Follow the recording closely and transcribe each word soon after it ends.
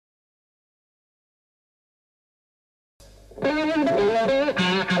From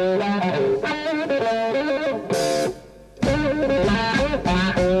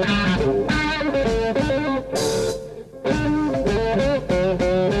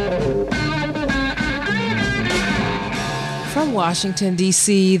Washington,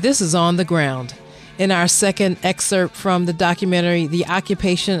 D.C., this is On the Ground. In our second excerpt from the documentary, The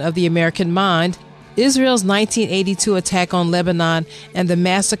Occupation of the American Mind, Israel's 1982 attack on Lebanon and the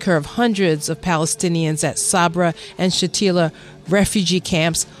massacre of hundreds of Palestinians at Sabra and Shatila refugee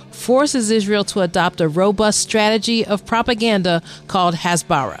camps forces Israel to adopt a robust strategy of propaganda called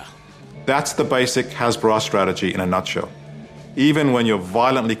Hasbara. That's the basic Hasbara strategy in a nutshell. Even when you're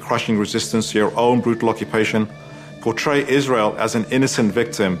violently crushing resistance to your own brutal occupation, portray Israel as an innocent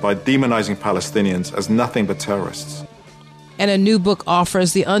victim by demonizing Palestinians as nothing but terrorists. And a new book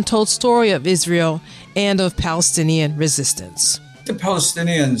offers the untold story of Israel and of Palestinian resistance. The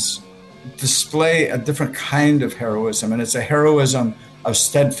Palestinians display a different kind of heroism, and it's a heroism of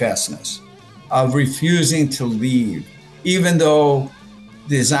steadfastness, of refusing to leave, even though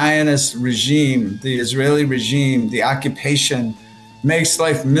the Zionist regime, the Israeli regime, the occupation makes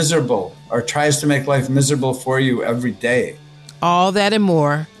life miserable or tries to make life miserable for you every day. All that and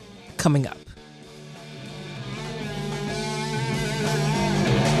more coming up.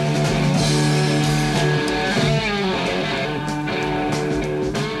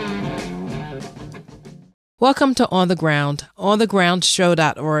 Welcome to On the Ground,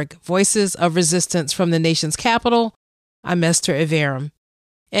 onthegroundshow.org, voices of resistance from the nation's capital. I'm Esther Iverum.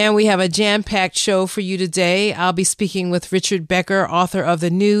 And we have a jam-packed show for you today. I'll be speaking with Richard Becker, author of the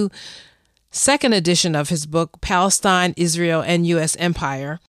new second edition of his book, Palestine, Israel, and U.S.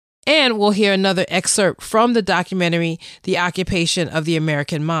 Empire. And we'll hear another excerpt from the documentary, The Occupation of the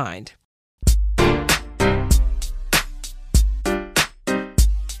American Mind.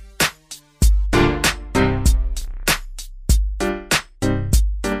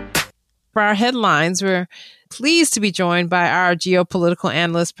 For our headlines, we're pleased to be joined by our geopolitical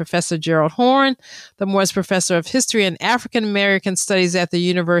analyst, Professor Gerald Horne, the Morris Professor of History and African American Studies at the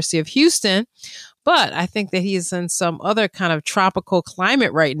University of Houston. But I think that he is in some other kind of tropical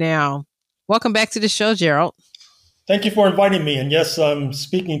climate right now. Welcome back to the show, Gerald. Thank you for inviting me. And yes, I'm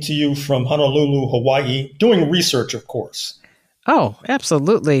speaking to you from Honolulu, Hawaii, doing research, of course. Oh,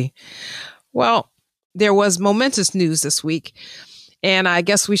 absolutely. Well, there was momentous news this week. And I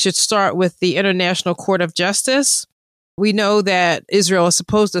guess we should start with the International Court of Justice. We know that Israel is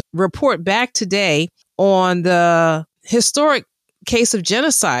supposed to report back today on the historic case of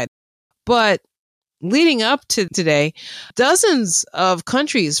genocide. But leading up to today, dozens of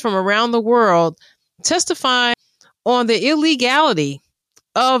countries from around the world testify on the illegality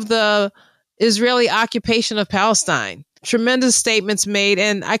of the Israeli occupation of Palestine. Tremendous statements made.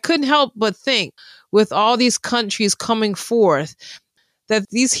 And I couldn't help but think, with all these countries coming forth, that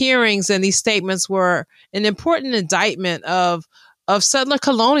these hearings and these statements were an important indictment of settler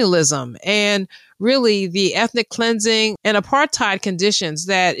colonialism and really the ethnic cleansing and apartheid conditions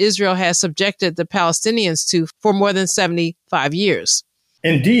that Israel has subjected the Palestinians to for more than 75 years.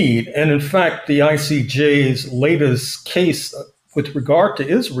 Indeed. And in fact, the ICJ's latest case with regard to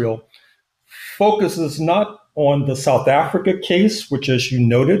Israel focuses not on the South Africa case, which, as you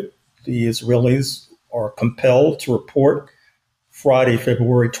noted, the Israelis are compelled to report Friday,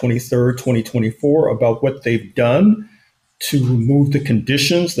 February 23rd, 2024, about what they've done to remove the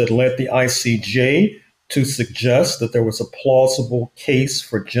conditions that led the ICJ to suggest that there was a plausible case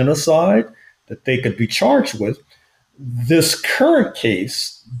for genocide that they could be charged with. This current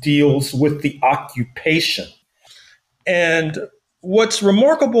case deals with the occupation. And what's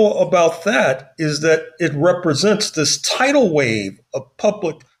remarkable about that is that it represents this tidal wave of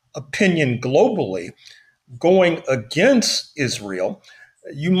public opinion globally going against Israel.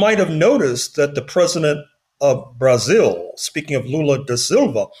 You might have noticed that the president of Brazil, speaking of Lula da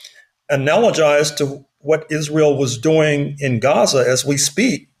Silva, analogized to what Israel was doing in Gaza as we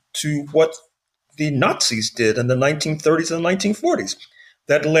speak to what the Nazis did in the 1930s and 1940s.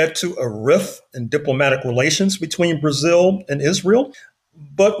 That led to a rift in diplomatic relations between Brazil and Israel.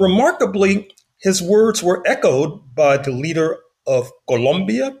 But remarkably, his words were echoed by the leader of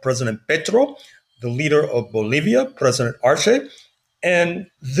Colombia, President Petro, the leader of Bolivia, President Arce. And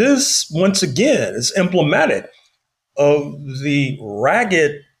this, once again, is emblematic of the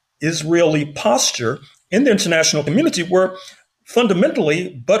ragged Israeli posture in the international community where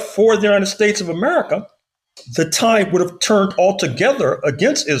fundamentally, but for the United States of America, the tide would have turned altogether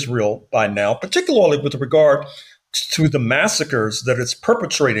against Israel by now, particularly with regard to the massacres that it's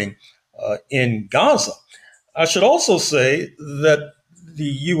perpetrating in Gaza. I should also say that the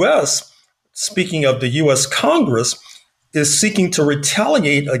U.S., speaking of the U.S. Congress, is seeking to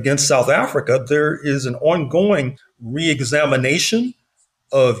retaliate against South Africa. There is an ongoing re-examination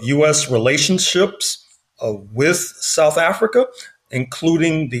of U.S. relationships with South Africa,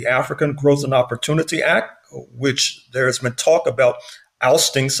 including the African Growth and Opportunity Act, which there has been talk about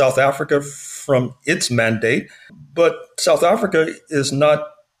ousting South Africa from its mandate. But South Africa is not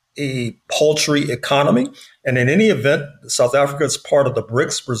a paltry economy. And in any event, South Africa is part of the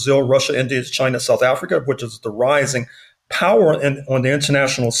BRICS, Brazil, Russia, India, China, South Africa, which is the rising power on the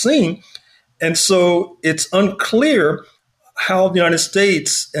international scene. And so it's unclear how the United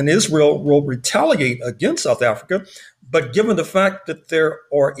States and Israel will retaliate against South Africa. But given the fact that there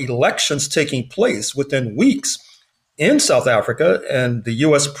are elections taking place within weeks in South Africa, and the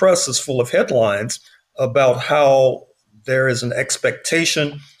U.S. press is full of headlines about how there is an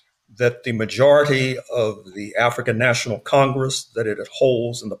expectation that the majority of the African National Congress that it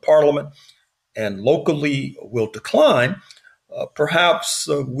holds in the parliament and locally will decline, perhaps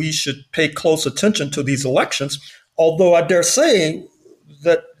we should pay close attention to these elections. Although I dare say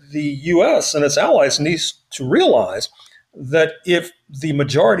that the U.S. and its allies needs to realize that if the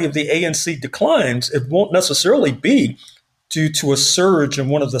majority of the ANC declines, it won't necessarily be due to a surge in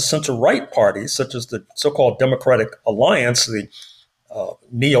one of the center-right parties, such as the so-called Democratic Alliance, the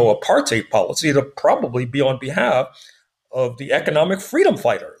neo-apartheid policy. It'll probably be on behalf of the economic freedom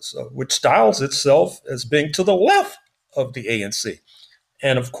fighters, which styles itself as being to the left of the ANC.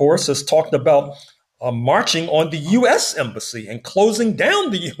 And of course, has talked about marching on the U.S. embassy and closing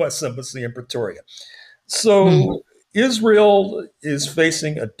down the U.S. embassy in Pretoria. So Israel is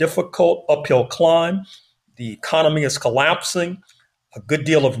facing a difficult uphill climb. The economy is collapsing. A good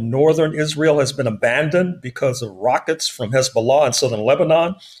deal of northern Israel has been abandoned because of rockets from Hezbollah in southern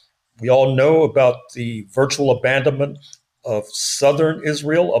Lebanon. We all know about the virtual abandonment of southern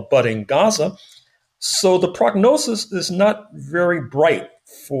Israel abutting Gaza. So the prognosis is not very bright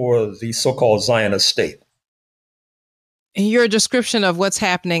for the so-called Zionist state. And your description of what's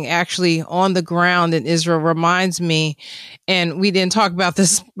happening actually on the ground in Israel reminds me, and we didn't talk about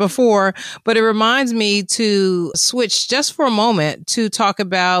this before, but it reminds me to switch just for a moment to talk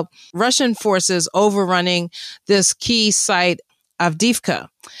about Russian forces overrunning this key site, Avdiivka,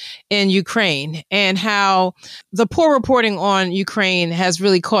 in Ukraine, and how the poor reporting on Ukraine has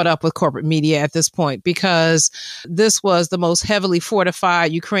really caught up with corporate media at this point, because this was the most heavily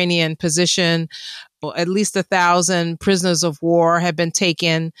fortified Ukrainian position. At least 1,000 prisoners of war have been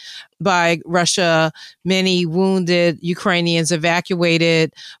taken by Russia, many wounded Ukrainians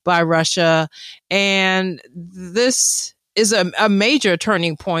evacuated by Russia. And this is a major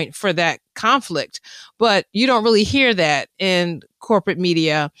turning point for that conflict. But you don't really hear that in corporate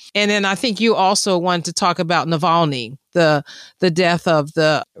media. And then I think you also wanted to talk about Navalny, the death of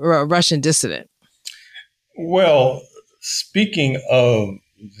the Russian dissident. Well, speaking of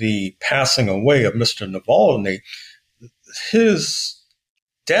the passing away of Mr. Navalny, his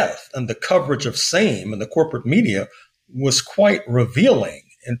death and the coverage of same in the corporate media was quite revealing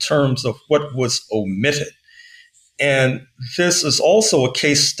in terms of what was omitted. And this is also a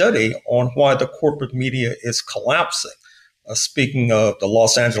case study on why the corporate media is collapsing. Speaking of the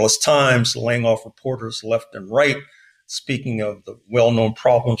Los Angeles Times laying off reporters left and right, speaking of the well-known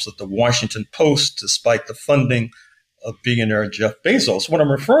problems of the Washington Post, despite the funding of billionaire Jeff Bezos. What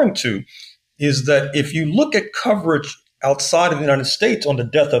I'm referring to is that if you look at coverage outside of the United States on the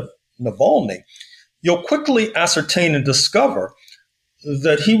death of Navalny, you'll quickly ascertain and discover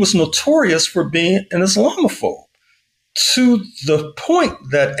that he was notorious for being an Islamophobe, to the point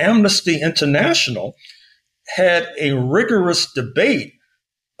that Amnesty International had a rigorous debate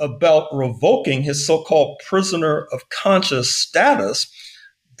about revoking his so-called prisoner of conscience status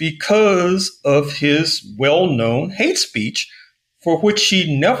because of his well-known hate speech, for which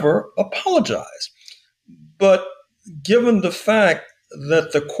he never apologized. But given the fact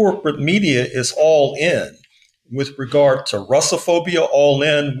that the corporate media is all in with regard to Russophobia, all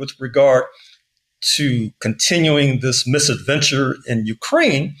in with regard to continuing this misadventure in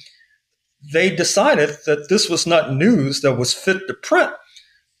Ukraine, they decided that this was not news that was fit to print.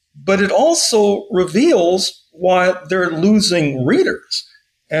 But it also reveals why they're losing readers,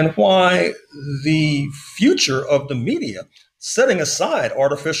 and why the future of the media, setting aside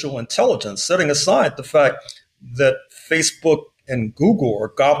artificial intelligence, setting aside the fact that Facebook and Google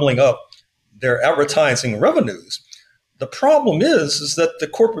are gobbling up their advertising revenues, the problem is that the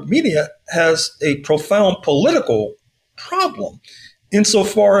corporate media has a profound political problem,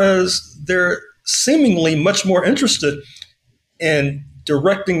 insofar as they're seemingly much more interested in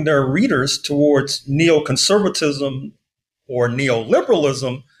directing their readers towards neoconservatism or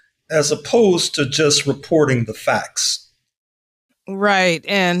neoliberalism, as opposed to just reporting the facts. Right.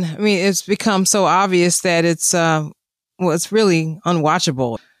 And I mean, it's become so obvious that it's really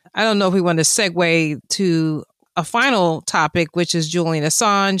unwatchable. I don't know if we want to segue to a final topic, which is Julian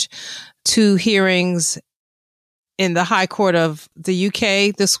Assange, 2 hearings in the High Court of the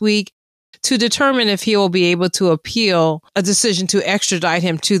UK this week to determine if he will be able to appeal a decision to extradite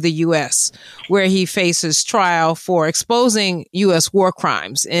him to the U.S., where he faces trial for exposing U.S. war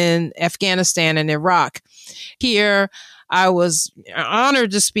crimes in Afghanistan and Iraq. Here, I was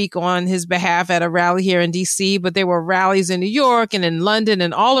honored to speak on his behalf at a rally here in D.C., but there were rallies in New York and in London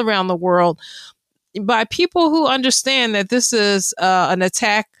and all around the world by people who understand that this is an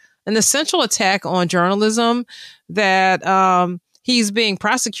essential attack on journalism, that he's being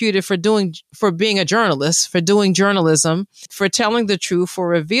prosecuted for being a journalist, for doing journalism, for telling the truth, for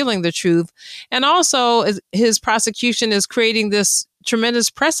revealing the truth. And also his prosecution is creating this tremendous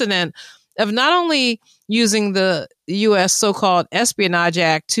precedent of not only using the U.S. so-called Espionage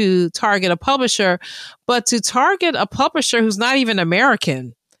Act to target a publisher, but to target a publisher who's not even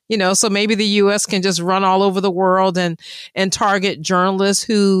American. So maybe the U.S. can just run all over the world and target journalists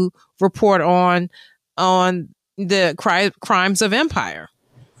who report on the crimes of empire.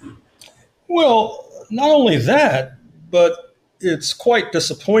 Well, not only that, but it's quite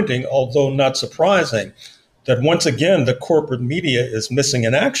disappointing, although not surprising, that once again the corporate media is missing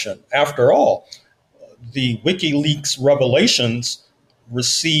in action. After all, the WikiLeaks revelations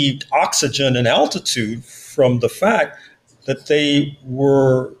received oxygen and altitude from the fact that they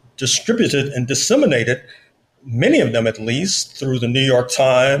were distributed and disseminated, many of them at least, through the New York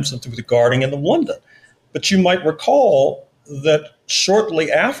Times and through the Guardian of London. But you might recall that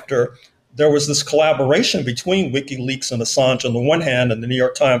shortly after, there was this collaboration between WikiLeaks and Assange on the one hand and the New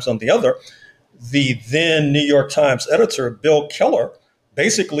York Times on the other. The then New York Times editor, Bill Keller,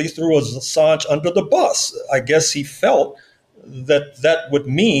 basically threw Assange under the bus. I guess he felt that would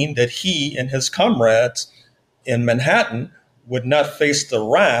mean that he and his comrades in Manhattan would not face the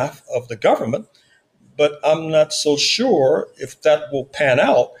wrath of the government. But I'm not so sure if that will pan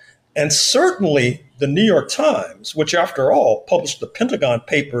out. And certainly the New York Times, which after all published the Pentagon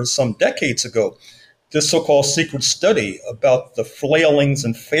Papers some decades ago, this so-called secret study about the flailings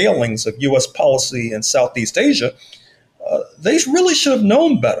and failings of U.S. policy in Southeast Asia, they really should have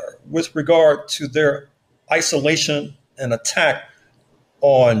known better with regard to their isolation and attack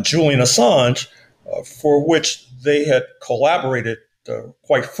on Julian Assange, for which they had collaborated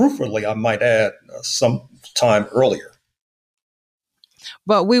quite fruitfully, I might add, some time earlier.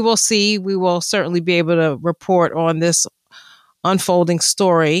 But we will see. We will certainly be able to report on this unfolding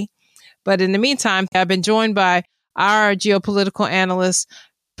story. But in the meantime, I've been joined by our geopolitical analyst,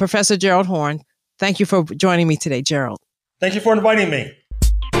 Professor Gerald Horne. Thank you for joining me today, Gerald. Thank you for inviting me.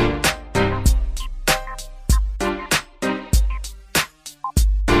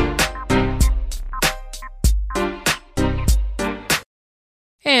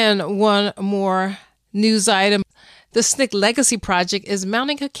 And one more news item. The SNCC Legacy Project is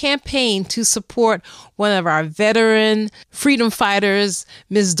mounting a campaign to support one of our veteran freedom fighters,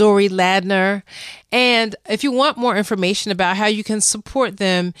 Ms. Dory Ladner. And if you want more information about how you can support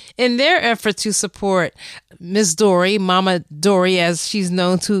them in their effort to support Ms. Dory, Mama Dory, as she's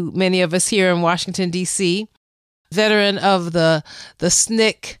known to many of us here in Washington, D.C., veteran of the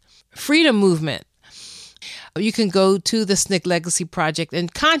SNCC freedom movement, you can go to the SNCC Legacy Project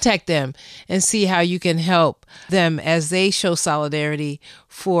and contact them and see how you can help them as they show solidarity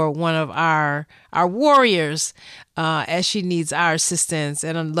for one of our warriors as she needs our assistance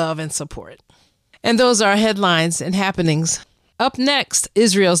and love and support. And those are headlines and happenings. Up next,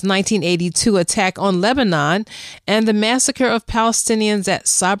 Israel's 1982 attack on Lebanon and the massacre of Palestinians at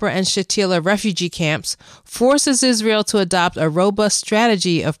Sabra and Shatila refugee camps forces Israel to adopt a robust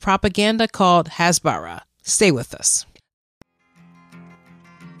strategy of propaganda called Hasbara. Stay with us.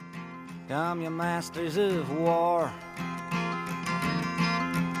 Come, you masters of war,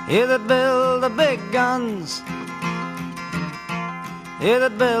 you that build the big guns, you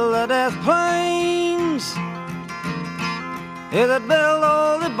that build the death planes, you that build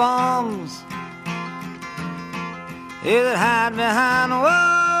all the bombs, you that hide behind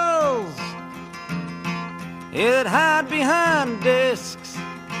walls, you that hide behind discs.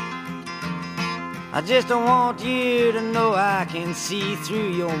 I just don't want you to know I can see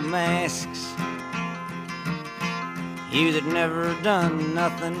through your masks. You that never done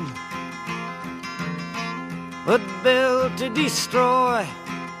nothing but build to destroy.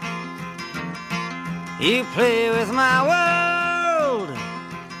 You play with my world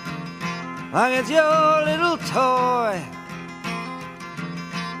like it's your little toy.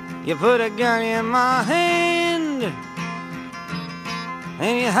 You put a gun in my hand,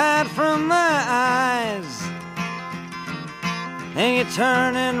 and you hide from my eyes, and you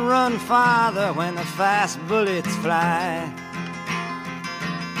turn and run farther when the fast bullets fly.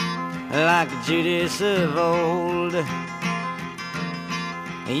 Like Judas of old,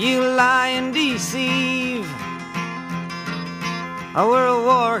 you lie and deceive. A world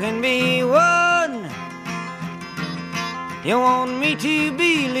war can be won. You want me to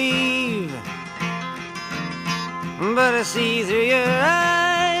believe, but I see through your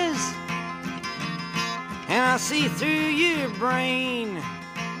eyes, and I see through your brain,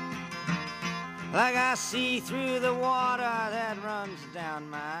 like I see through the water that runs down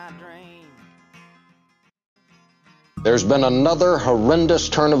my drain. There's been another horrendous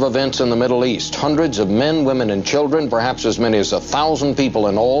turn of events in the Middle East. Hundreds of men, women, and children, perhaps as many as 1,000 people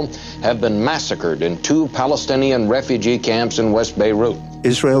in all, have been massacred in 2 Palestinian refugee camps in West Beirut.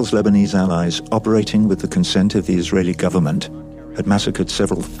 Israel's Lebanese allies, operating with the consent of the Israeli government, had massacred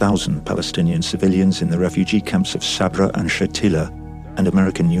several thousand Palestinian civilians in the refugee camps of Sabra and Shatila, and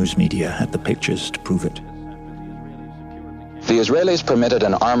American news media had the pictures to prove it. The Israelis permitted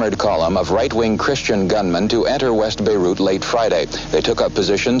an armored column of right-wing Christian gunmen to enter West Beirut late Friday. They took up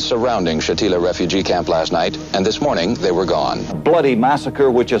positions surrounding Shatila refugee camp last night, and this morning they were gone. A bloody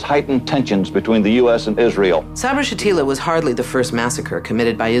massacre which has heightened tensions between the U.S. and Israel. Sabra Shatila was hardly the first massacre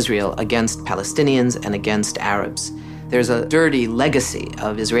committed by Israel against Palestinians and against Arabs. There's a dirty legacy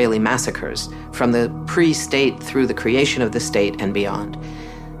of Israeli massacres from the pre-state through the creation of the state and beyond.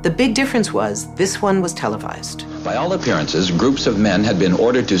 The big difference was this one was televised. By all appearances, groups of men had been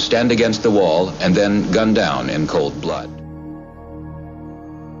ordered to stand against the wall and then gunned down in cold blood.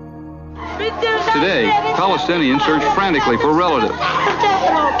 Today, Palestinians search frantically for relatives.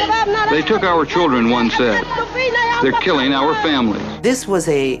 They took our children, one said. They're killing our families. This was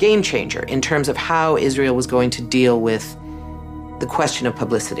a game changer in terms of how Israel was going to deal with the question of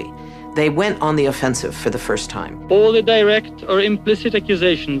publicity. They went on the offensive for the first time. All the direct or implicit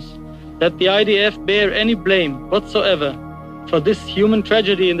accusations that the IDF bear any blame whatsoever for this human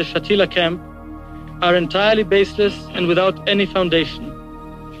tragedy in the Shatila camp are entirely baseless and without any foundation.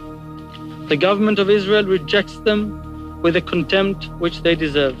 The government of Israel rejects them with the contempt which they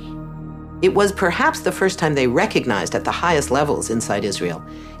deserve. It was perhaps the first time they recognized at the highest levels inside Israel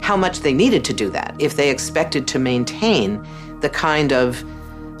how much they needed to do that if they expected to maintain the kind of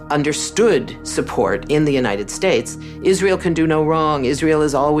understood support in the United States. Israel can do no wrong. Israel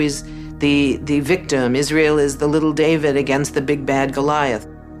is always the victim. Israel is the little David against the big bad Goliath.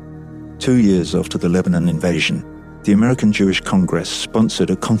 2 years after the Lebanon invasion, the American Jewish Congress sponsored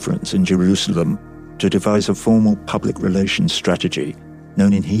a conference in Jerusalem to devise a formal public relations strategy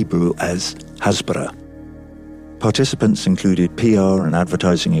known in Hebrew as Hasbara. Participants included PR and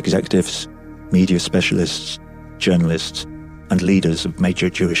advertising executives, media specialists, journalists, and leaders of major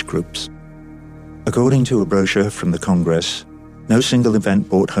Jewish groups. According to a brochure from the Congress, no single event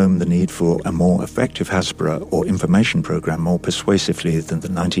brought home the need for a more effective Hasbara or information program more persuasively than the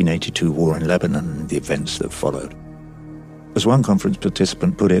 1982 war in Lebanon and the events that followed. As one conference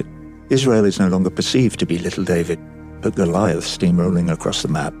participant put it, Israel is no longer perceived to be Little David, but Goliath steamrolling across the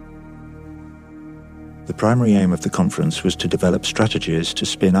map. The primary aim of the conference was to develop strategies to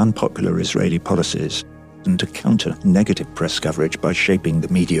spin unpopular Israeli policies and to counter negative press coverage by shaping the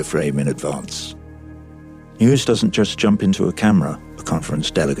media frame in advance. News doesn't just jump into a camera, a conference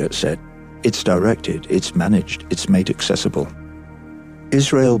delegate said. It's directed, it's managed, it's made accessible.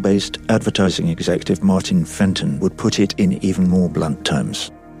 Israel-based advertising executive Martin Fenton would put it in even more blunt terms.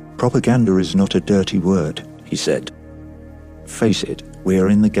 Propaganda is not a dirty word, he said. Face it, we are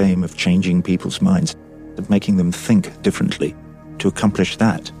in the game of changing people's minds, of making them think differently. To accomplish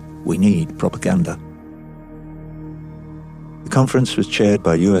that, we need propaganda. The conference was chaired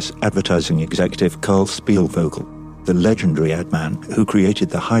by US advertising executive Carl Spielvogel, the legendary ad man who created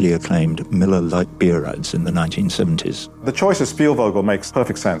the highly acclaimed Miller Lite beer ads in the 1970s. The choice of Spielvogel makes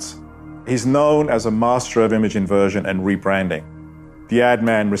perfect sense. He's known as a master of image inversion and rebranding. The ad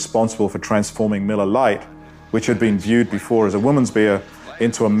man responsible for transforming Miller Lite, which had been viewed before as a woman's beer,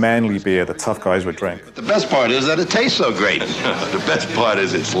 into a manly beer that tough guys would drink. But the best part is that it tastes so great. The best part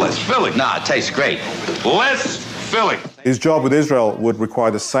is it's less filling. Nah, it tastes great. Less filling. His job with Israel would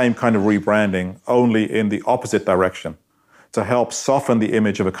require the same kind of rebranding, only in the opposite direction, to help soften the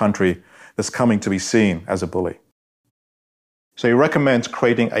image of a country that's coming to be seen as a bully. So he recommends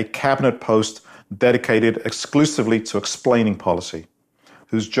creating a cabinet post dedicated exclusively to explaining policy,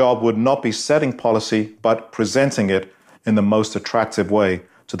 whose job would not be setting policy, but presenting it in the most attractive way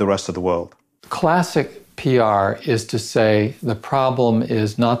to the rest of the world. Classic PR is to say the problem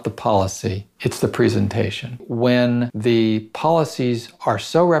is not the policy, it's the presentation. When the policies are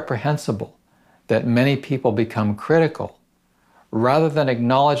so reprehensible that many people become critical, rather than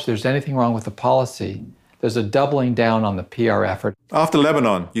acknowledge there's anything wrong with the policy, there's a doubling down on the PR effort. After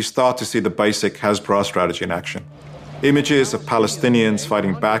Lebanon, you start to see the basic Hasbara strategy in action. Images of Palestinians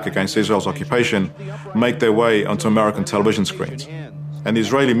fighting back against Israel's occupation make their way onto American television screens. And the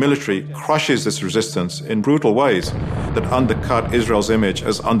Israeli military crushes this resistance in brutal ways that undercut Israel's image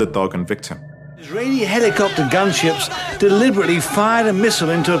as underdog and victim. Israeli helicopter gunships deliberately fired a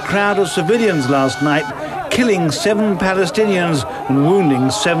missile into a crowd of civilians last night, killing 7 Palestinians and wounding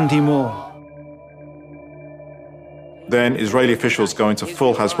 70 more. Then Israeli officials go into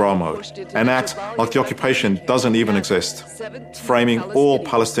full Hasbara mode and act like the occupation doesn't even exist, framing all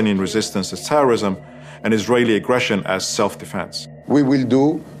Palestinian resistance as terrorism and Israeli aggression as self-defense. We will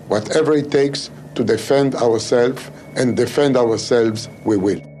do whatever it takes to defend ourselves, and defend ourselves we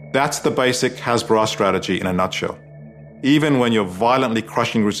will. That's the basic Hasbara strategy in a nutshell. Even when you're violently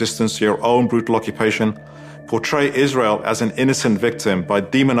crushing resistance to your own brutal occupation, portray Israel as an innocent victim by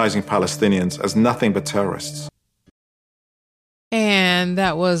demonizing Palestinians as nothing but terrorists. And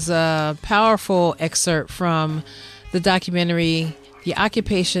that was a powerful excerpt from the documentary, The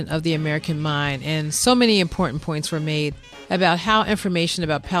Occupation of the American Mind. And so many important points were made about how information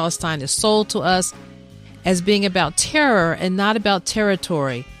about Palestine is sold to us as being about terror and not about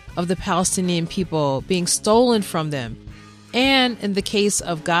territory of the Palestinian people being stolen from them. And in the case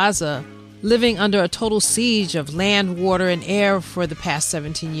of Gaza, living under a total siege of land, water, and air for the past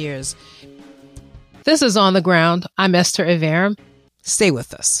 17 years. This is On the Ground. I'm Esther Iverum. Stay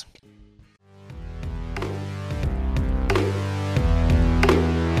with us.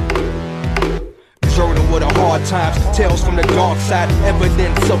 Journal with the hard times, tales from the dark side,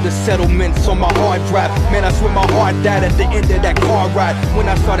 evidence of the settlements on my hard drive. Man, I swear my heart died at the end of that car ride. When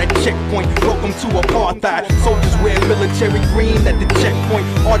I saw that checkpoint, welcome to apartheid. Soldiers wear military green at the checkpoint.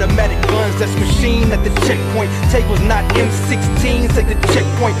 Automatic guns, that's machine at the checkpoint. Take was not M16s at the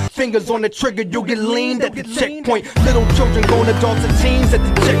checkpoint. Fingers on the trigger, you'll get leaned at the checkpoint. Little children going adults and teens at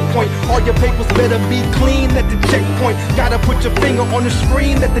the checkpoint. All your papers better be clean at the checkpoint. Gotta put your finger on the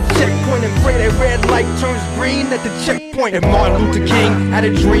screen at the checkpoint and pray that red light turns green at the checkpoint. And Martin Luther King had a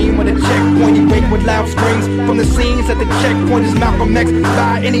dream of the checkpoint. He wake with loud screams from the scenes at the checkpoint. Is Malcolm X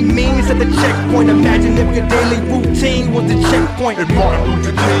by any means at the checkpoint? Imagine if your daily routine was the checkpoint. And Martin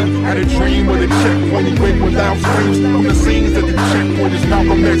Luther King had a dream of the checkpoint. He wake with loud screams from the scenes at the checkpoint. Is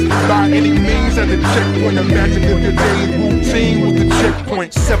Malcolm X by any means at the checkpoint? Imagine if your daily routine was the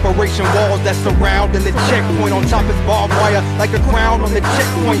checkpoint. Separation walls that surrounding the checkpoint. On top is barbed wire like a crown on the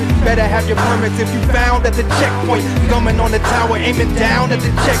checkpoint. Better have your permits if you found at the checkpoint. Gumming on the tower, aiming down at the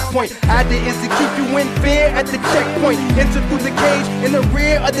checkpoint. Idea is to keep you in fear at the checkpoint. Enter through the cage in the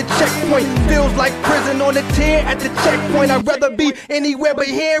rear of the checkpoint. Feels like prison on a tier at the checkpoint. I'd rather be anywhere but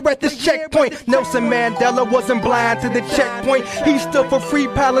here at this checkpoint. Nelson Mandela wasn't blind to the checkpoint. He stood for free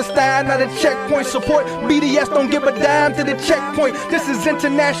Palestine at a checkpoint. Support BDS, don't give a dime to the checkpoint. This is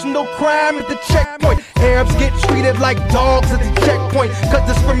international crime at the checkpoint. Arabs get treated like dogs at the checkpoint. Cause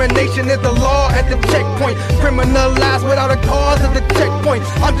discrimination is the law at the checkpoint. Criminalized without a cause at the checkpoint.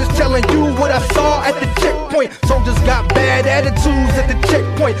 I'm just telling you what I saw at the checkpoint. Soldiers got bad attitudes at the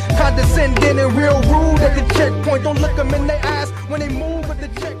checkpoint. Condescending and real rude at the checkpoint. Don't look them in their eyes when they move at the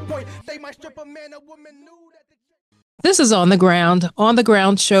checkpoint. They might strip a man or woman nude at the checkpoint. This is On the Ground,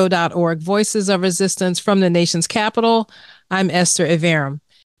 onthegroundshow.org, Voices of Resistance from the nation's capital. I'm Esther Iverum.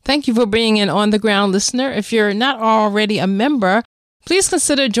 Thank you for being an On the Ground listener. If you're not already a member, please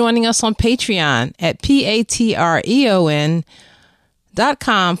consider joining us on Patreon at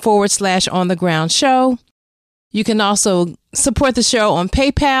patreon.com/On the Ground Show. You can also support the show on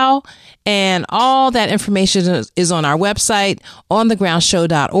PayPal, and all that information is on our website,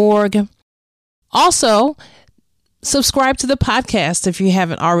 onthegroundshow.org. Also, subscribe to the podcast if you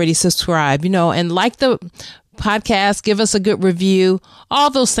haven't already subscribed, and like the podcast, give us a good review. All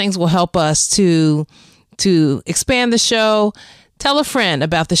those things will help us to expand the show. Tell a friend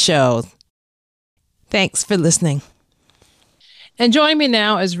about the show. Thanks for listening. And joining me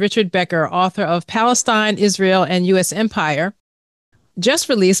now is Richard Becker, author of Palestine, Israel, and U.S. Empire, just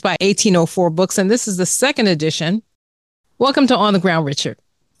released by 1804 Books, and this is the second edition. Welcome to On the Ground, Richard.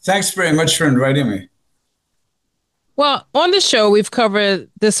 Thanks very much for inviting me. Well, on the show, we've covered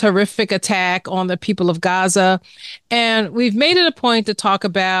this horrific attack on the people of Gaza, and we've made it a point to talk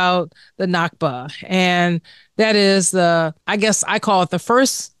about the Nakba, and that is I guess I call it the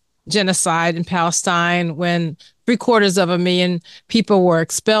first genocide in Palestine, when 750,000 people were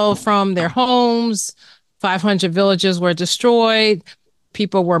expelled from their homes, 500 villages were destroyed.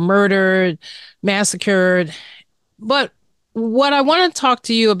 People were murdered, massacred. But what I want to talk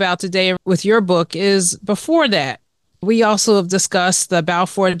to you about today with your book is before that. We also have discussed the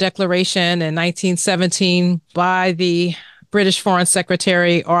Balfour Declaration in 1917 by the British Foreign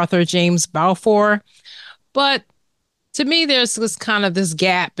Secretary Arthur James Balfour. But to me, there's this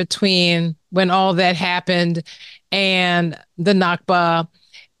gap between when all that happened and the Nakba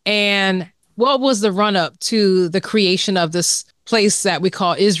and what was the run-up to the creation of this place that we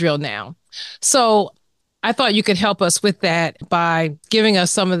call Israel now. So I thought you could help us with that by giving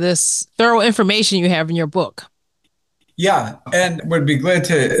us some of this thorough information you have in your book. Yeah, and would be glad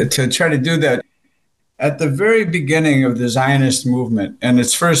to try to do that. At the very beginning of the Zionist movement, and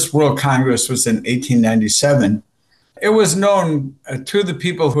its first World Congress was in 1897, it was known to the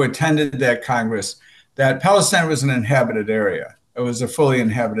people who attended that Congress that Palestine was an inhabited area. It was a fully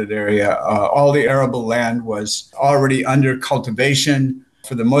inhabited area. All the arable land was already under cultivation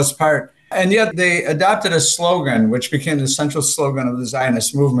for the most part. And yet they adopted a slogan, which became the central slogan of the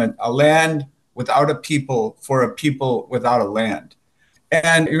Zionist movement, a land without a people for a people without a land.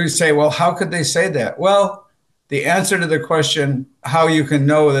 And you would say, well, how could they say that? Well, the answer to the question, how you can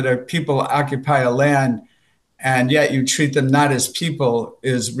know that a people occupy a land and yet you treat them not as people,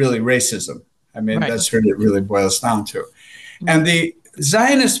 is really racism. I mean, That's what it really boils down to. And the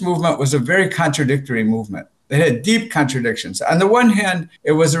Zionist movement was a very contradictory movement. It had deep contradictions. On the one hand,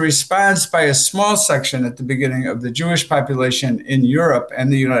 it was a response by a small section at the beginning of the Jewish population in Europe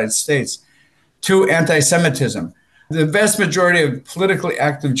and the United States to anti-Semitism. The vast majority of politically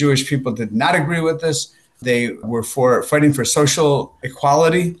active Jewish people did not agree with this. They were fighting for social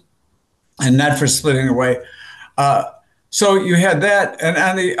equality and not for splitting away. So you had that. And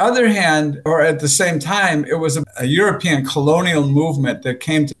on the other hand, or at the same time, it was a European colonial movement that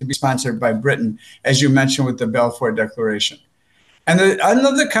came to be sponsored by Britain, as you mentioned with the Balfour Declaration. And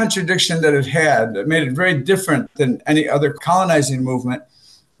another contradiction that it had that made it very different than any other colonizing movement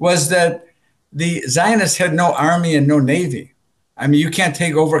was that the Zionists had no army and no navy. I mean, you can't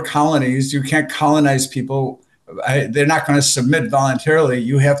take over colonies. You can't colonize people. They're not going to submit voluntarily.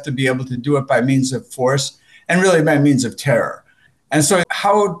 You have to be able to do it by means of force and really by means of terror. And so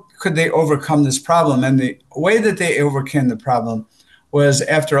how could they overcome this problem? And the way that they overcame the problem was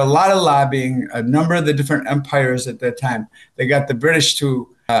after a lot of lobbying, a number of the different empires at that time, they got the British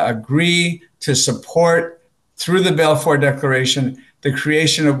to agree to support, through the Balfour Declaration, the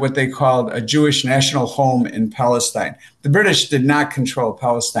creation of what they called a Jewish national home in Palestine. The British did not control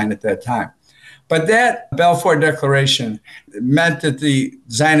Palestine at that time. But that Balfour Declaration meant that the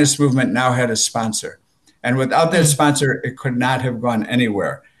Zionist movement now had a sponsor. And without that sponsor, it could not have gone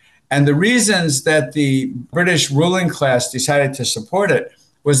anywhere. And the reasons that the British ruling class decided to support it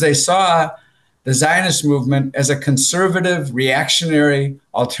was they saw the Zionist movement as a conservative, reactionary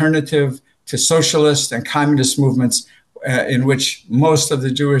alternative to socialist and communist movements in which most of the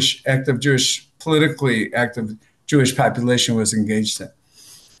politically active Jewish population was engaged in.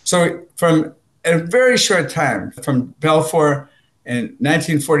 So from a very short time, from Balfour in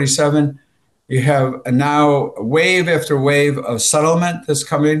 1947, you have now wave after wave of settlement that's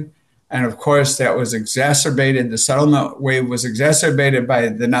coming. And of course, that was exacerbated. The settlement wave was exacerbated by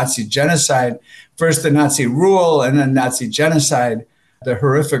the Nazi genocide. First, the Nazi rule, and then Nazi genocide, the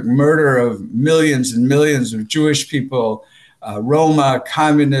horrific murder of millions and millions of Jewish people, Roma,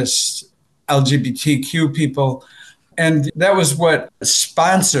 communists, LGBTQ people. And that was what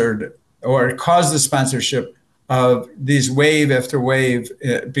sponsored or caused the sponsorship of these wave after wave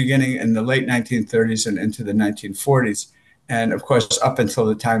beginning in the late 1930s and into the 1940s. And of course, up until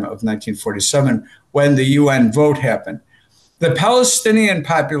the time of 1947, when the UN vote happened. The Palestinian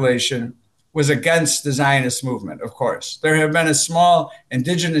population was against the Zionist movement, of course. There have been a small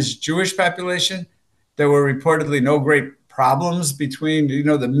indigenous Jewish population. There were reportedly no great problems between,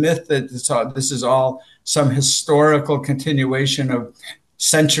 the myth that this is all some historical continuation of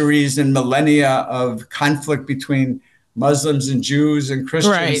centuries and millennia of conflict between Muslims and Jews and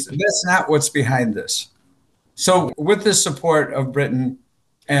Christians. Right. That's not what's behind this. So with the support of Britain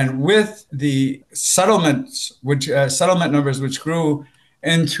and with the settlements, settlement numbers, which grew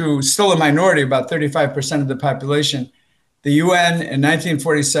into still a minority, about 35% of the population, the UN in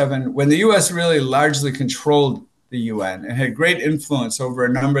 1947, when the US really largely controlled the UN and had great influence over a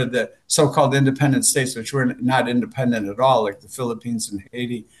number of the so-called independent states, which were not independent at all, like the Philippines and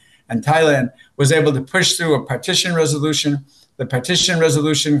Haiti and Thailand, was able to push through a partition resolution. The partition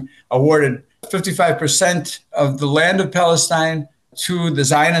resolution awarded 55% of the land of Palestine to the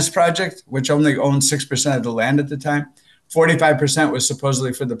Zionist project, which only owned 6% of the land at the time. 45% was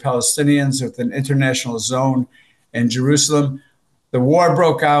supposedly for the Palestinians with an international zone in Jerusalem. The war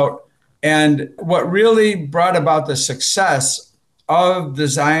broke out. And what really brought about the success of the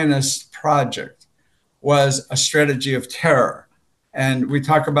Zionist project was a strategy of terror. And we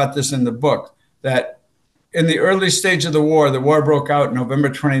talk about this in the book, that in the early stage of the war broke out November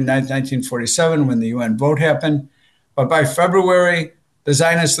 29, 1947, when the UN vote happened. But by February, the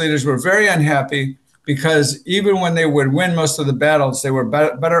Zionist leaders were very unhappy because even when they would win most of the battles, they were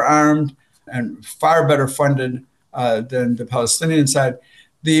better armed and far better funded than the Palestinian side.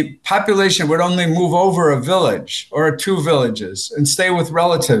 The population would only move over a village or two villages and stay with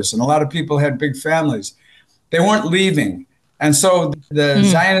relatives. And a lot of people had big families. They weren't leaving. And so the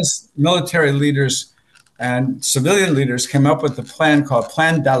Zionist military leaders and civilian leaders came up with a plan called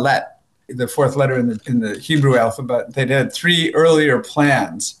Plan Dalet, the fourth letter in the Hebrew alphabet. They'd had three earlier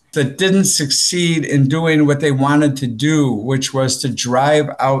plans that didn't succeed in doing what they wanted to do, which was to drive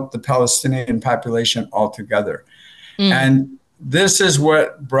out the Palestinian population altogether. And this is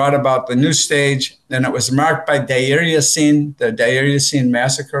what brought about the new stage, and it was marked by Deir Yassin, the Deir Yassin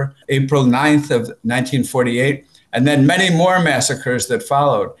massacre, April 9th of 1948, and then many more massacres that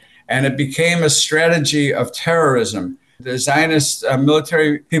followed. And it became a strategy of terrorism. The Zionist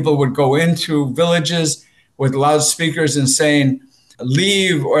military people would go into villages with loudspeakers and saying,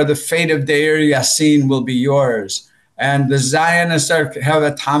 "Leave or the fate of Deir Yassin will be yours." And the Zionists have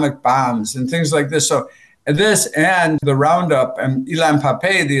atomic bombs and things like this. So this and the roundup, and Ilan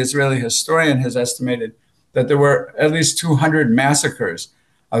Pappé, the Israeli historian, has estimated that there were at least 200 massacres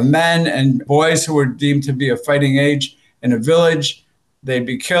of men and boys who were deemed to be of fighting age in a village. They'd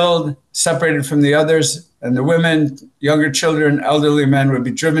be killed, separated from the others, and the women, younger children, elderly men would be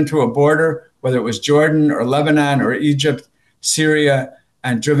driven to a border, whether it was Jordan or Lebanon or Egypt, Syria,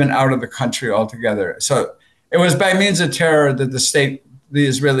 and driven out of the country altogether. So it was by means of terror that the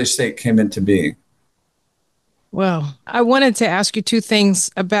Israeli state came into being. Well, I wanted to ask you two things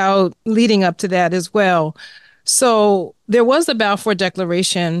about leading up to that as well. So there was the Balfour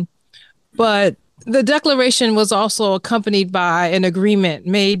Declaration, but the declaration was also accompanied by an agreement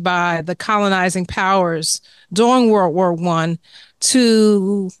made by the colonizing powers during World War I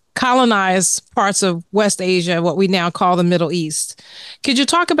to colonize parts of West Asia, what we now call the Middle East. Could you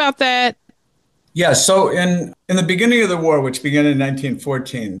talk about that? Yeah, so in the beginning of the war, which began in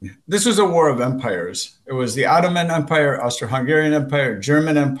 1914, this was a war of empires. It was the Ottoman Empire, Austro-Hungarian Empire,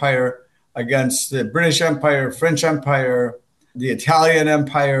 German Empire against the British Empire, French Empire, the Italian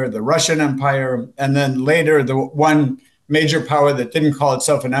Empire, the Russian Empire, and then later the one major power that didn't call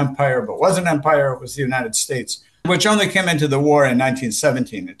itself an empire but was an empire was the United States, which only came into the war in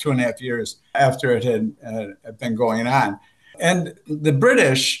 1917, 2.5 years after it had been going on. And the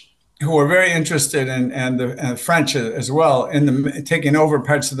British, who were very interested and the French as well in taking over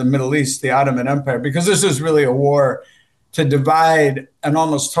parts of the Middle East, the Ottoman Empire, because this was really a war to divide an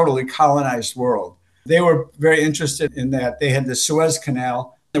almost totally colonized world. They were very interested in that. They had the Suez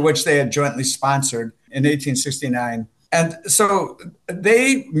Canal, which they had jointly sponsored in 1869. And so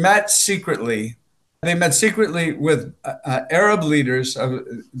they met secretly. They met secretly with Arab leaders.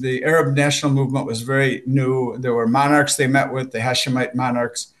 The Arab national movement was very new. There were monarchs they met with, the Hashemite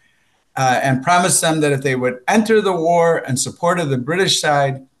monarchs, and promised them that if they would enter the war and supported the British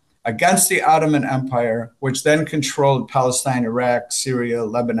side against the Ottoman Empire, which then controlled Palestine, Iraq, Syria,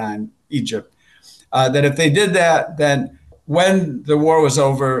 Lebanon, Egypt, that if they did that, then when the war was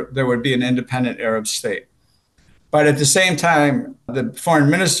over, there would be an independent Arab state. But at the same time, the foreign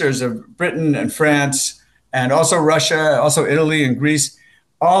ministers of Britain and France, and also Russia, also Italy and Greece,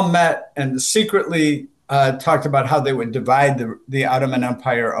 all met and secretly talked about how they would divide the Ottoman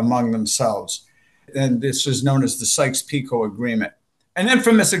Empire among themselves. And this was known as the Sykes-Picot Agreement. An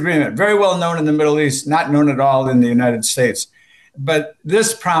infamous agreement, very well known in the Middle East, not known at all in the United States. But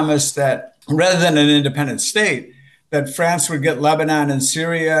this promised that rather than an independent state, that France would get Lebanon and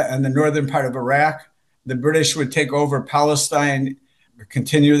Syria and the northern part of Iraq. The British would take over Palestine,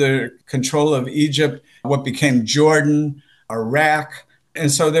 continue their control of Egypt, what became Jordan, Iraq.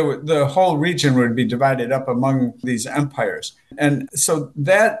 And so the whole region would be divided up among these empires. And so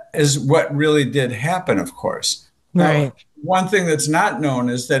that is what really did happen, of course. Right. Now, one thing that's not known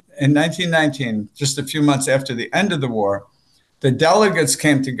is that in 1919, just a few months after the end of the war, the delegates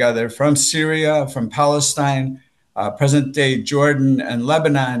came together from Syria, from Palestine, present-day Jordan and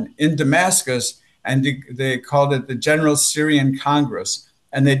Lebanon in Damascus, and they called it the General Syrian Congress.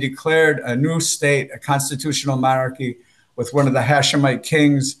 And they declared a new state, a constitutional monarchy with one of the Hashemite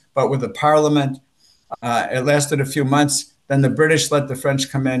kings, but with a parliament. It lasted a few months. Then the British let the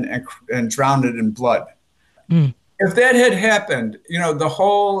French come in and drowned it in blood. if that had happened,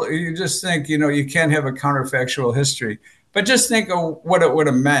 you just think, you can't have a counterfactual history, but just think of what it would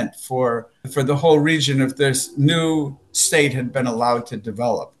have meant for the whole region if this new state had been allowed to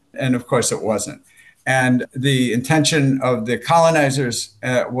develop. And of course it wasn't. And the intention of the colonizers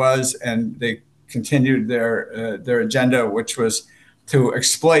was, and they continued their agenda, which was to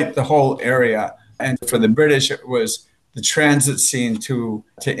exploit the whole area. And for the British, it was the transit scene to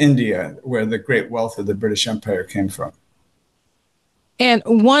India, where the great wealth of the British Empire came from. And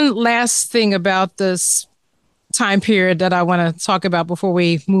one last thing about this time period that I want to talk about before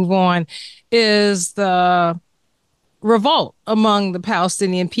we move on is the revolt among the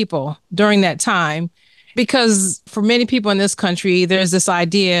Palestinian people during that time. Because for many people in this country, there's this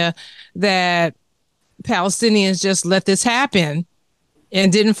idea that Palestinians just let this happen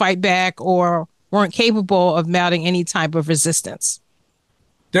and didn't fight back or weren't capable of mounting any type of resistance.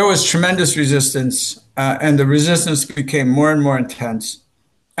 There was tremendous resistance, and the resistance became more and more intense.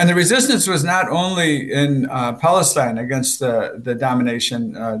 And the resistance was not only in Palestine against the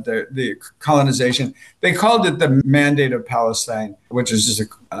domination, the colonization. They called it the Mandate of Palestine, which is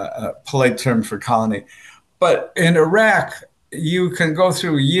just a polite term for colony. But in Iraq, you can go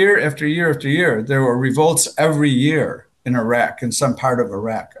through year after year after year. There were revolts every year in Iraq, in some part of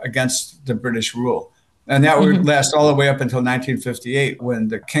Iraq, against the British rule. And that would last all the way up until 1958, when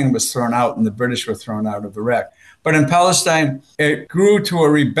the king was thrown out and the British were thrown out of Iraq. But in Palestine, it grew to a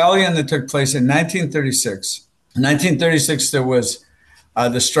rebellion that took place in 1936. In 1936, there was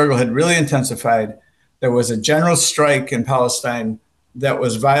the struggle had really intensified. There was a general strike in Palestine that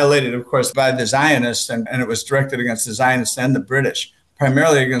was violated, of course, by the Zionists, and it was directed against the Zionists and the British,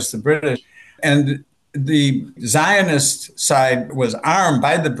 primarily against the British. And the Zionist side was armed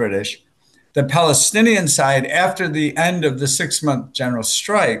by the British. The Palestinian side, after the end of the 6-month general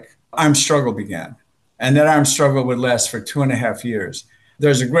strike, armed struggle began. And that armed struggle would last for 2.5 years.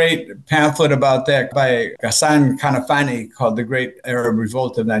 There's a great pamphlet about that by Ghassan Kanafani called The Great Arab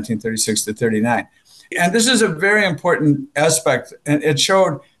Revolt of 1936 to 39. And this is a very important aspect. And it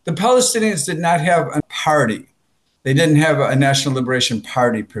showed the Palestinians did not have a party. They didn't have a National Liberation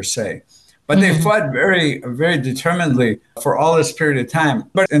Party per se. But they fought very, very determinedly for all this period of time.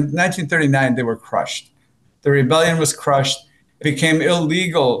 But in 1939, they were crushed. The rebellion was crushed. It became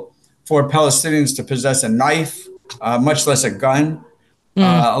illegal for Palestinians to possess a knife, much less a gun.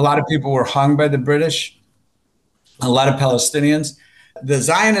 A lot of people were hung by the British, a lot of Palestinians. The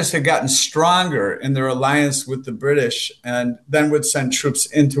Zionists had gotten stronger in their alliance with the British and then would send troops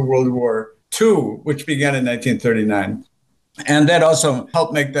into World War II, which began in 1939. And that also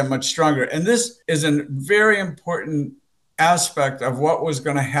helped make them much stronger. And this is a very important aspect of what was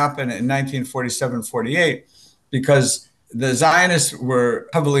going to happen in 1947-48, because the Zionists were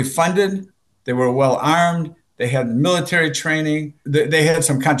heavily funded, they were well armed, they had military training. They had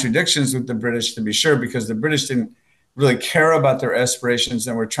some contradictions with the British, to be sure, because the British didn't really care about their aspirations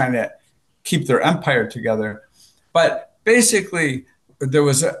and were trying to keep their empire together. But basically, there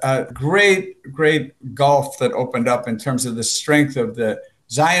was a great gulf that opened up in terms of the strength of the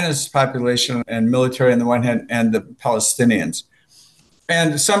Zionist population and military on the one hand, and the Palestinians.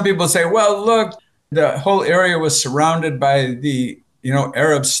 And some people say, well, look, the whole area was surrounded by the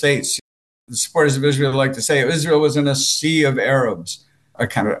Arab states. The supporters of Israel like to say Israel was in a sea of Arabs, a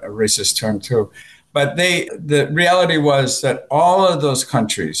kind of a racist term too. But the reality was that all of those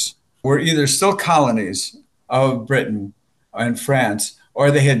countries were either still colonies of Britain and France,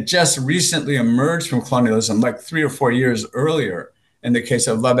 or they had just recently emerged from colonialism, like 3 or 4 years earlier, in the case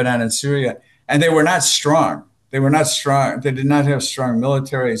of Lebanon and Syria. And they were not strong. They were not strong. They did not have strong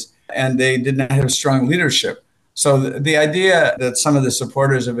militaries, and they did not have strong leadership. So the idea that some of the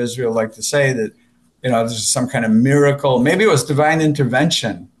supporters of Israel like to say that, this is some kind of miracle, maybe it was divine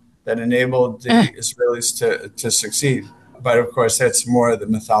intervention that enabled the Israelis to succeed. But of course, that's more of the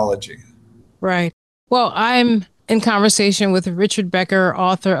mythology. Right. Well, I'm in conversation with Richard Becker,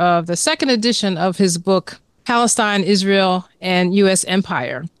 author of the second edition of his book, Palestine, Israel, and U.S.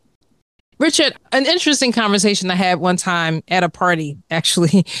 Empire. Richard, an interesting conversation I had one time at a party,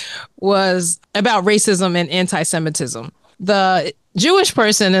 actually, was about racism and anti-Semitism. The Jewish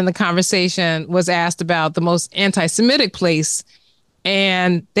person in the conversation was asked about the most anti-Semitic place,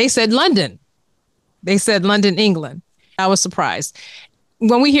 and they said London. They said London, England. I was surprised.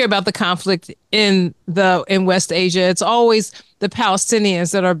 When we hear about the conflict in West Asia, it's always the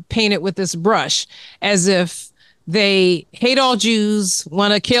Palestinians that are painted with this brush, as if they hate all Jews,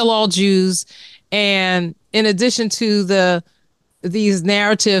 want to kill all Jews. And in addition to these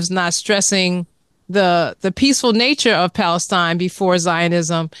narratives not stressing the peaceful nature of Palestine before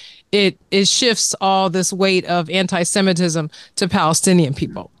Zionism, it shifts all this weight of anti-Semitism to Palestinian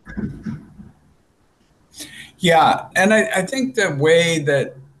people. Yeah, and I think the way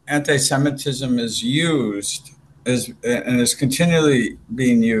that anti-Semitism is used is continually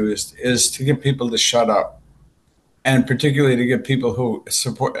being used is to get people to shut up, and particularly to get people who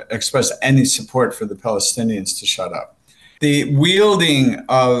express any support for the Palestinians to shut up. The wielding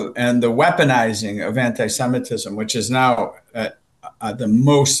of and the weaponizing of anti-Semitism, which is now at the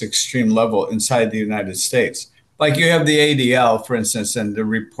most extreme level inside the United States. Like you have the ADL, for instance, and the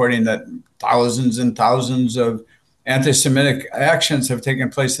reporting that thousands and thousands of anti-Semitic actions have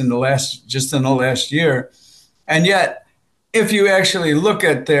taken place in the last year. And yet, if you actually look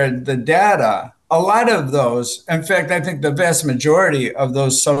at the data, a lot of those, in fact, I think the vast majority of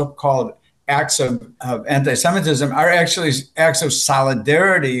those so-called acts of anti-Semitism are actually acts of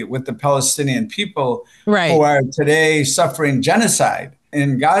solidarity with the Palestinian people who are today suffering genocide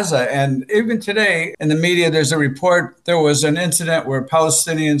in Gaza. And even today in the media, there's a report, there was an incident where three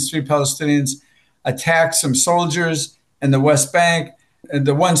Palestinians attacked some soldiers in the West Bank. And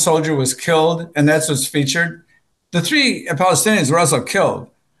the one soldier was killed, and that's what's featured. The three Palestinians were also killed,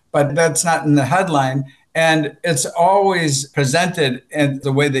 but that's not in the headline. And it's always presented in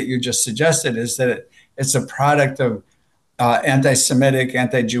the way that you just suggested, is that it's a product of anti-Semitic,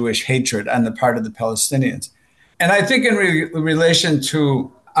 anti-Jewish hatred on the part of the Palestinians. And I think in relation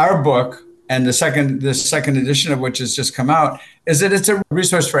to our book, and the second edition of which has just come out, is that it's a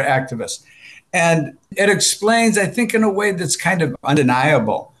resource for activists. And it explains, I think, in a way that's kind of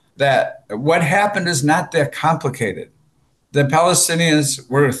undeniable, that what happened is not that complicated. The Palestinians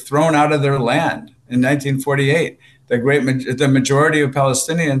were thrown out of their land in 1948. The majority of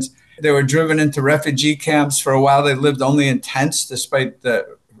Palestinians, they were driven into refugee camps. For a while, they lived only in tents despite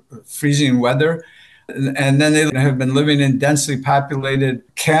the freezing weather. And then they have been living in densely populated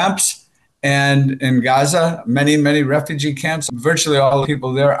camps. And in Gaza, many, many refugee camps. Virtually all the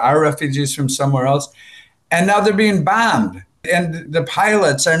people there are refugees from somewhere else. And now they're being bombed. And the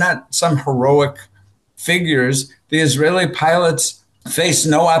pilots are not some heroic figures. The Israeli pilots face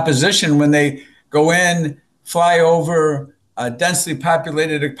no opposition when they go in, fly over densely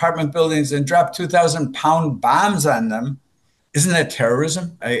populated apartment buildings and drop 2,000-pound bombs on them. Isn't that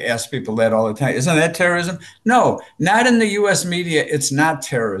terrorism? I ask people that all the time. Isn't that terrorism? No, not in the U.S. media. It's not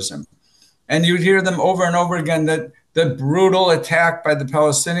terrorism. And you hear them over and over again, that the brutal attack by the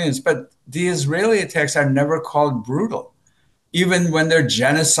Palestinians, but the Israeli attacks are never called brutal, even when they're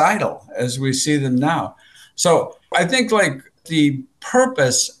genocidal, as we see them now. So I think like the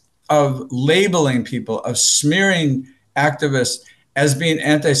purpose of labeling people, of smearing activists as being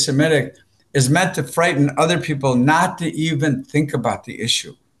anti-Semitic is meant to frighten other people not to even think about the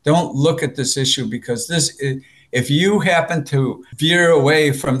issue. Don't look at this issue, because if you happen to veer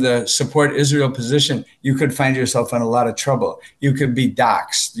away from the support Israel position, you could find yourself in a lot of trouble. You could be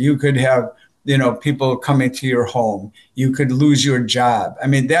doxxed. You could have, people coming to your home. You could lose your job. I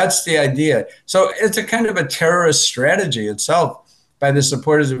mean, that's the idea. So it's a kind of a terrorist strategy itself by the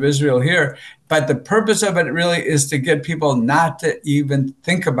supporters of Israel here. But the purpose of it really is to get people not to even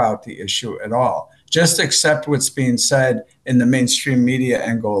think about the issue at all. Just accept what's being said in the mainstream media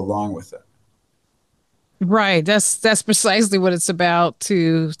and go along with it. Right. That's precisely what it's about,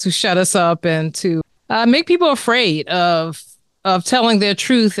 to shut us up and to make people afraid of telling their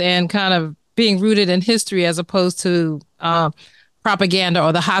truth and kind of being rooted in history, as opposed to propaganda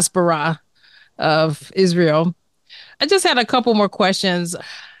or the Hasbara of Israel. I just had a couple more questions.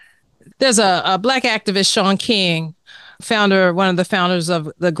 There's a Black activist, Shaun King, one of the founders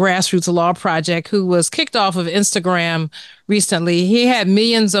of the Grassroots Law Project, who was kicked off of Instagram recently. He had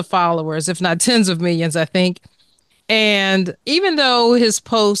millions of followers, if not tens of millions, I think. And even though his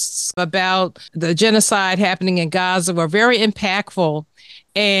posts about the genocide happening in Gaza were very impactful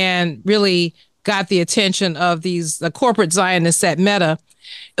and really got the attention of the corporate Zionists at Meta,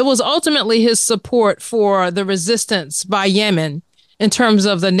 it was ultimately his support for the resistance by Yemen in terms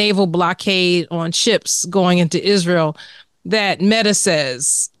of the naval blockade on ships going into Israel that Meta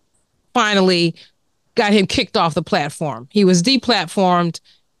says finally got him kicked off the platform. He was deplatformed.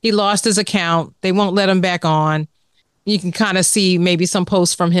 He lost his account. They won't let him back on. You can kind of see maybe some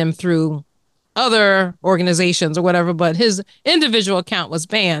posts from him through other organizations or whatever, but his individual account was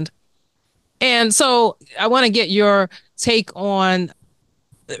banned. And so I want to get your take on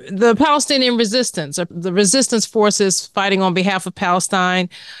the Palestinian resistance, or the resistance forces fighting on behalf of Palestine,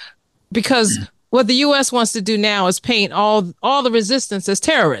 because what the U.S. wants to do now is paint all the resistance as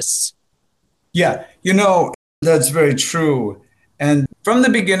terrorists. Yeah, that's very true. And from the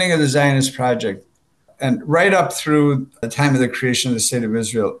beginning of the Zionist project, and right up through the time of the creation of the State of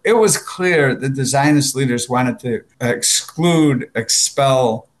Israel, it was clear that the Zionist leaders wanted to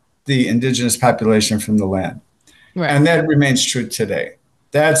expel the indigenous population from the land. Right. And that remains true today.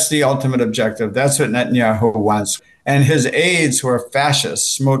 That's the ultimate objective. That's what Netanyahu wants. And his aides, who are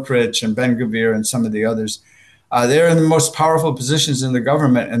fascists, Smotrich and Ben-Gvir and some of the others, they're in the most powerful positions in the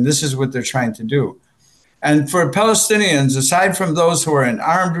government, and this is what they're trying to do. And for Palestinians, aside from those who are in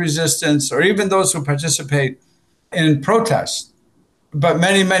armed resistance or even those who participate in protest, but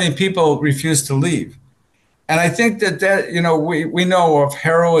many, many people refuse to leave. And I think that we know of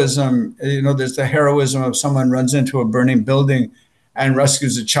heroism. There's the heroism of someone runs into a burning building and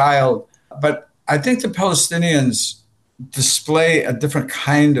rescues a child. But I think the Palestinians display a different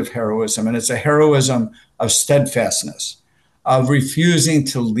kind of heroism, and it's a heroism of steadfastness, of refusing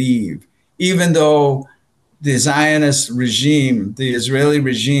to leave, even though the Zionist regime, the Israeli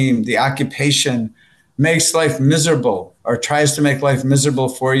regime, the occupation makes life miserable or tries to make life miserable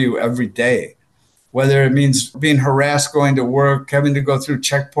for you every day, whether it means being harassed going to work, having to go through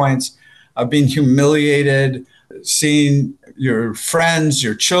checkpoints, being humiliated, seeing your friends,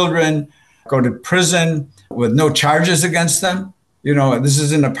 your children go to prison with no charges against them. This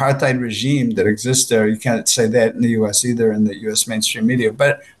is an apartheid regime that exists there. You can't say that in the U.S. either, in the U.S. mainstream media,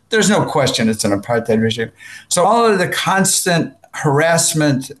 but there's no question it's an apartheid regime. So all of the constant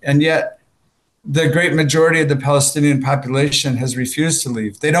harassment, and yet the great majority of the Palestinian population has refused to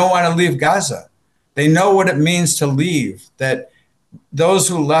leave. They don't want to leave Gaza. They know what it means to leave, that those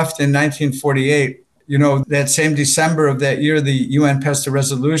who left in 1948, that same December of that year, the UN passed a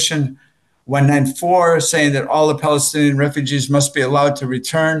resolution 194 saying that all the Palestinian refugees must be allowed to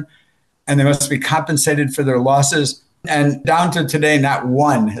return and they must be compensated for their losses. And down to today, not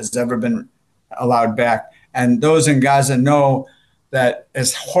one has ever been allowed back. And those in Gaza know that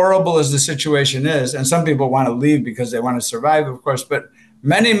as horrible as the situation is, and some people want to leave because they want to survive, of course, but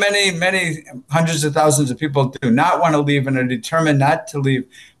many, many, many hundreds of thousands of people do not want to leave and are determined not to leave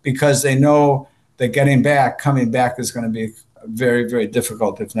because they know that coming back is going to be very, very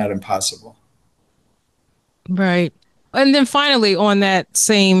difficult, if not impossible. Right. And then finally, on that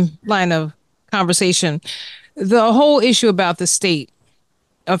same line of conversation, the whole issue about the state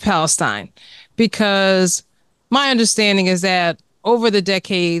of Palestine, because my understanding is that over the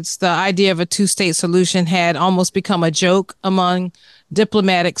decades, the idea of a two-state solution had almost become a joke among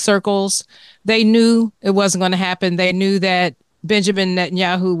diplomatic circles. They knew it wasn't going to happen. They knew that Benjamin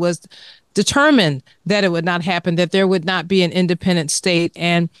Netanyahu was determined that it would not happen, that there would not be an independent state.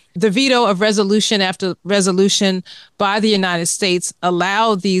 And the veto of resolution after resolution by the United States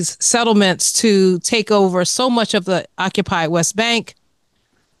allowed these settlements to take over so much of the occupied West Bank.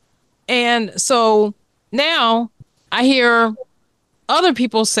 And so now I hear other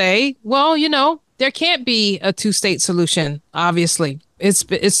people say, well, there can't be a two-state solution, obviously. It's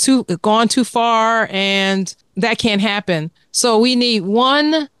gone too far and that can't happen. So we need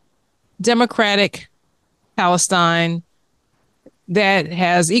one democratic Palestine that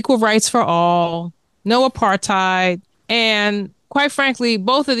has equal rights for all, no apartheid. And quite frankly,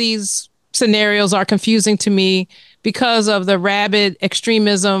 both of these scenarios are confusing to me because of the rabid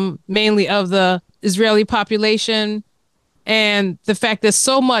extremism, mainly of the Israeli population, and the fact that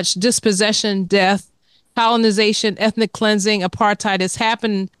so much dispossession, death, colonization, ethnic cleansing, apartheid has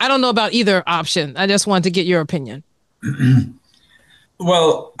happened. I don't know about either option. I just wanted to get your opinion.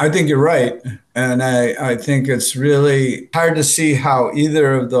 Well, I think you're right. And I think it's really hard to see how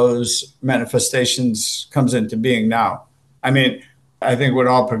either of those manifestations comes into being now. I mean, I think what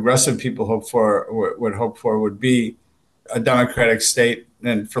all progressive people would hope for would be a democratic state.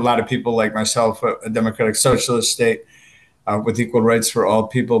 And for a lot of people like myself, a democratic socialist state with equal rights for all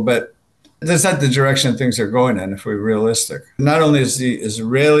people. But that's not the direction things are going in, if we're realistic. Not only is the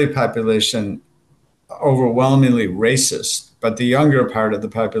Israeli population overwhelmingly racist, but the younger part of the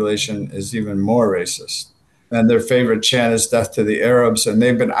population is even more racist. And their favorite chant is death to the Arabs. And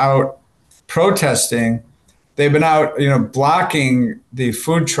they've been out protesting. They've been out, blocking the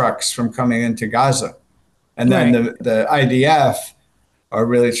food trucks from coming into Gaza. And then the IDF, or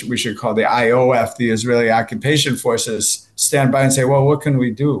really we should call the IOF, the Israeli occupation forces, stand by and say, well, what can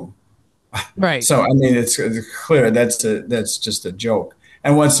we do? Right. So, I mean, it's clear that's just a joke.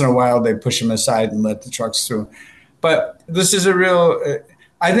 And once in a while, they push them aside and let the trucks through. But this is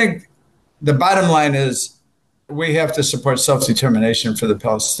I think the bottom line is we have to support self-determination for the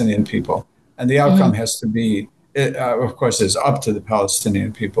Palestinian people. And the outcome has to be, of course, is up to the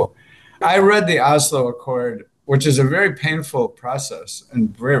Palestinian people. I read the Oslo Accord, which is a very painful process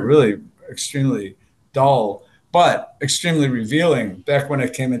and really extremely dull, but extremely revealing back when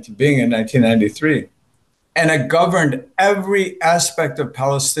it came into being in 1993. and it governed every aspect of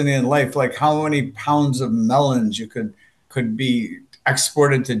Palestinian life, like how many pounds of melons you could be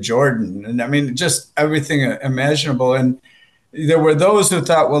exported to Jordan. And I mean, just everything imaginable. And there were those who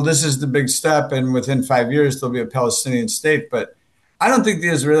thought, well, this is the big step, and within 5 years, there'll be a Palestinian state. But I don't think the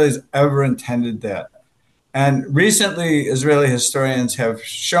Israelis ever intended that. And recently, Israeli historians have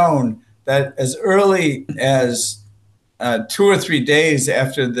shown that as early as 2 or 3 days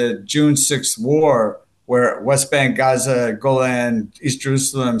after the June 6th war, where West Bank, Gaza, Golan, East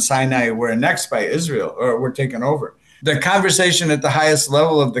Jerusalem, Sinai were annexed by Israel or were taken over, the conversation at the highest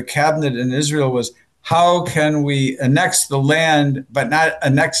level of the cabinet in Israel was, how can we annex the land but not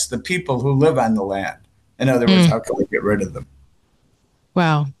annex the people who live on the land? In other words, how can we get rid of them?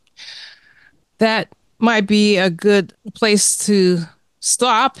 Wow. That might be a good place to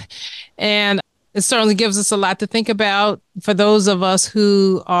stop. And it certainly gives us a lot to think about for those of us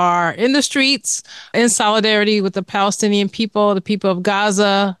who are in the streets in solidarity with the Palestinian people, the people of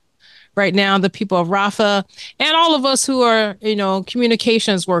Gaza, right now, the people of Rafah, and all of us who are,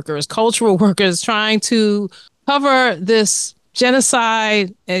 communications workers, cultural workers, trying to cover this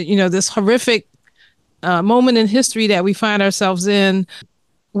genocide, this horrific moment in history that we find ourselves in,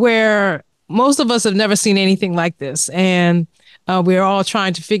 where most of us have never seen anything like this. And we're all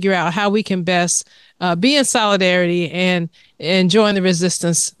trying to figure out how we can best be in solidarity and join the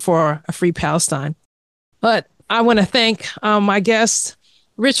resistance for a free Palestine. But I want to thank my guest,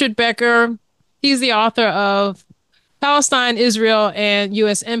 Richard Becker. He's the author of Palestine, Israel, and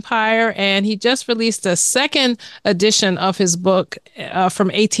U.S. Empire, and he just released a second edition of his book from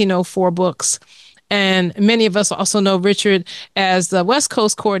 1804 Books. And many of us also know Richard as the West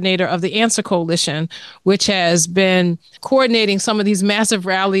Coast coordinator of the Answer Coalition, which has been coordinating some of these massive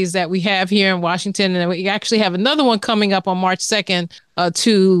rallies that we have here in Washington. And we actually have another one coming up on March 2nd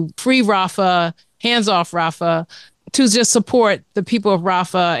to free Rafah, hands off Rafah, to just support the people of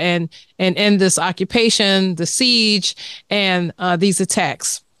Rafah and end this occupation, the siege, and these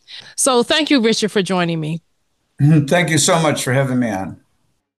attacks. So thank you, Richard, for joining me. Thank you so much for having me on.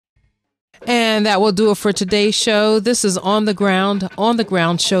 And that will do it for today's show. This is On the Ground,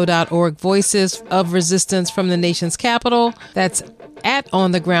 onthegroundshow.org, Voices of Resistance from the Nation's Capital. That's at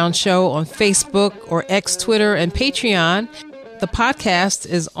On the Ground Show on Facebook or X, Twitter, and Patreon. The podcast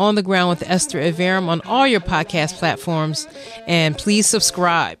is On the Ground with Esther Iverem on all your podcast platforms. And please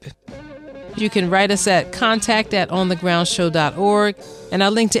subscribe. You can write us at contact@onthegroundshow.org. And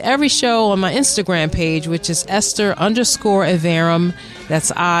I'll link to every show on my Instagram page, which is Esther_Iverem.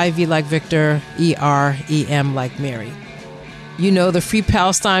 That's I-V like Victor, E-R-E-M like Mary. You know, the Free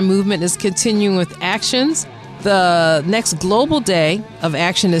Palestine movement is continuing with actions. The next global day of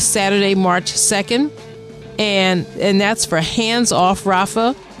action is Saturday, March 2nd. And that's for Hands Off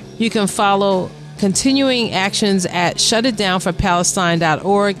Rafah. You can follow continuing actions at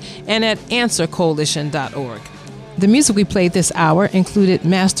shutitdownforpalestine.org and at answercoalition.org. The music we played this hour included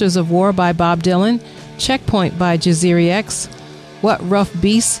Masters of War by Bob Dylan, Checkpoint by Jaziri X, What Rough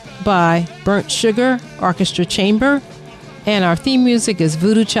Beasts by Burnt Sugar Orchestra Chamber, and our theme music is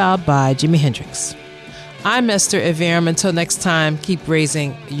Voodoo Child by Jimi Hendrix. I'm Esther Iverem. Until next time, keep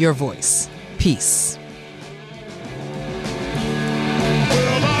raising your voice. Peace.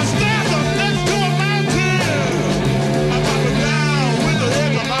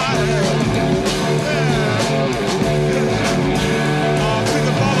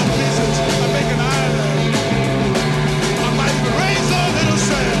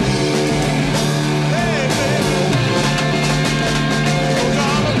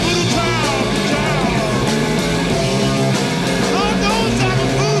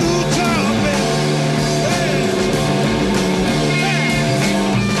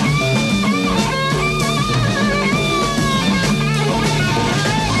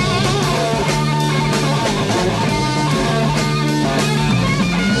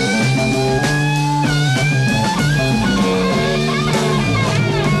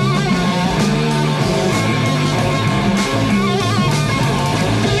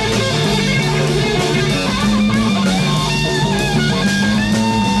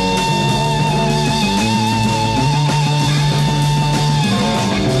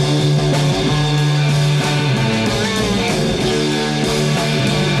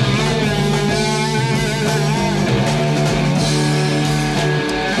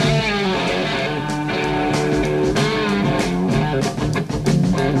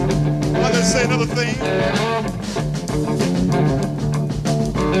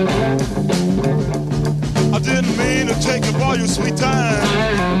 Take up all your sweet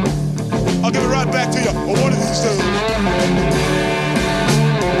time. I'll give it right back to you one of these days.